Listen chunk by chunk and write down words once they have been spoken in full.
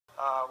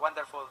a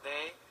wonderful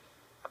day,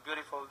 a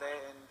beautiful day,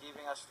 and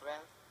giving us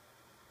strength.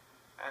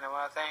 And I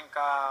want to thank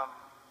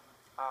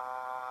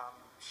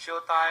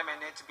Showtime and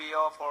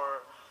HBO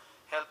for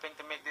helping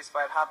to make this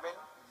fight happen,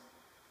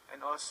 and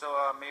also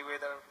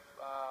Mayweather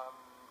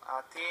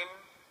team,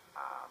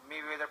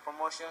 Mayweather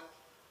promotion,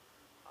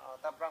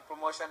 TopRank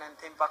promotion, and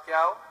Team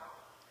Pacquiao,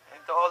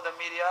 and to all the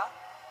media,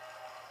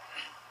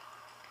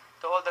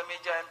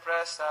 and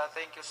press.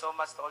 Thank you so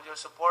much to all your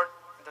support,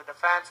 and to the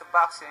fans of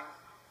boxing.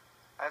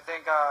 I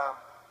think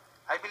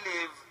I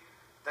believe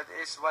that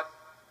is what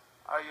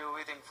are you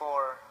waiting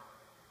for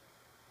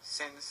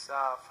since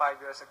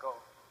 5 years ago.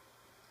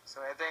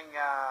 So I think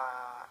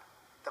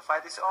the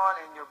fight is on,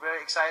 and you're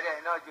very excited.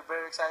 I know you're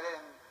very excited,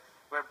 and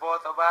we're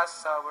both of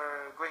us.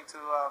 We're going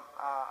to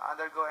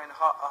undergo a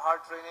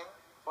hard training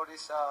for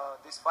this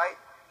fight,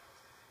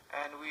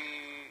 and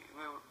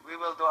we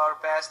will do our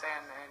best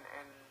and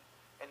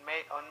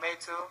on May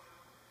 2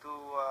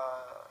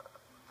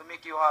 to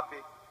make you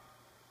happy.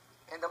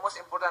 And the most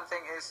important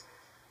thing is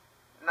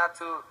not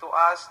to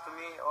us, to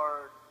me,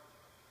 or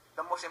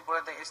the most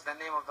important thing is the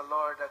name of the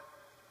Lord, that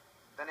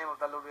the name of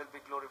the Lord will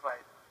be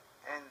glorified.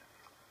 And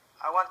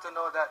I want to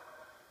know that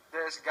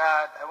there is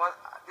God. I want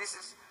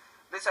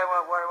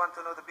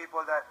to know the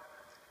people that,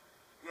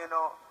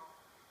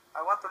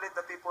 I want to let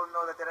the people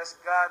know that there is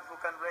God who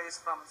can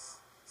raise from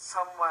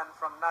someone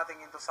from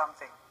nothing into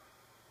something.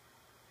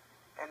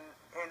 And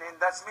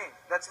that's me.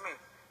 That's me.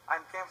 I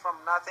came from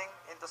nothing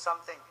into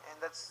something, and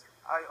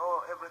I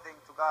owe everything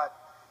to God.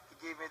 He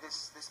gave me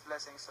this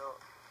blessing, so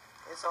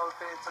it's all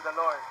paid to the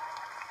Lord.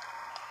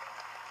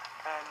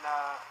 And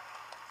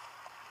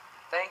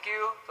thank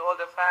you to all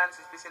the fans,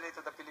 especially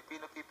to the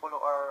Filipino people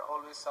who are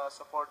always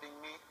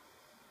supporting me.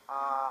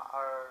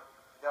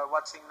 They are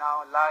watching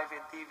now live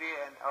in TV,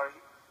 and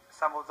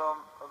some of them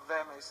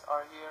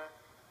are here.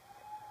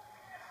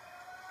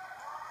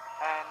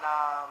 And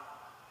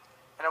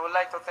I would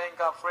like to thank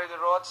Freddie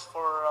Roach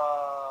for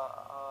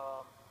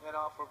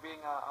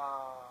being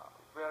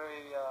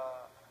very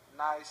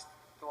nice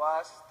to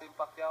us, Team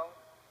Pacquiao,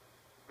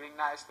 being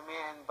nice to me,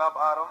 and Bob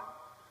Arum,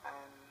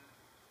 and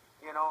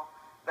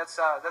that's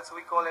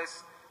we call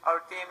it. Our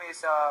team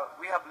is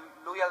we have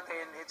loyalty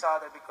in each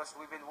other because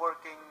we've been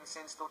working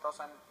since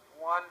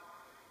 2001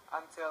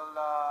 until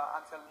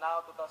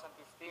now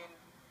 2015,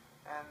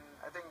 and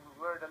I think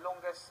we're the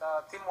longest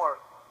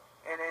teamwork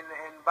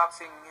in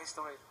boxing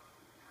history.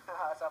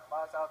 as a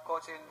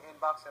coach in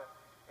boxer,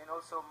 and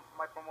also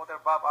my promoter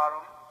Bob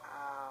Arum,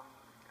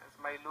 as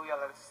my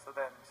loyalty to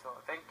them. So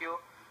thank you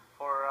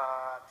for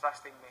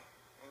trusting me,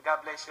 and God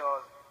bless you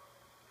all.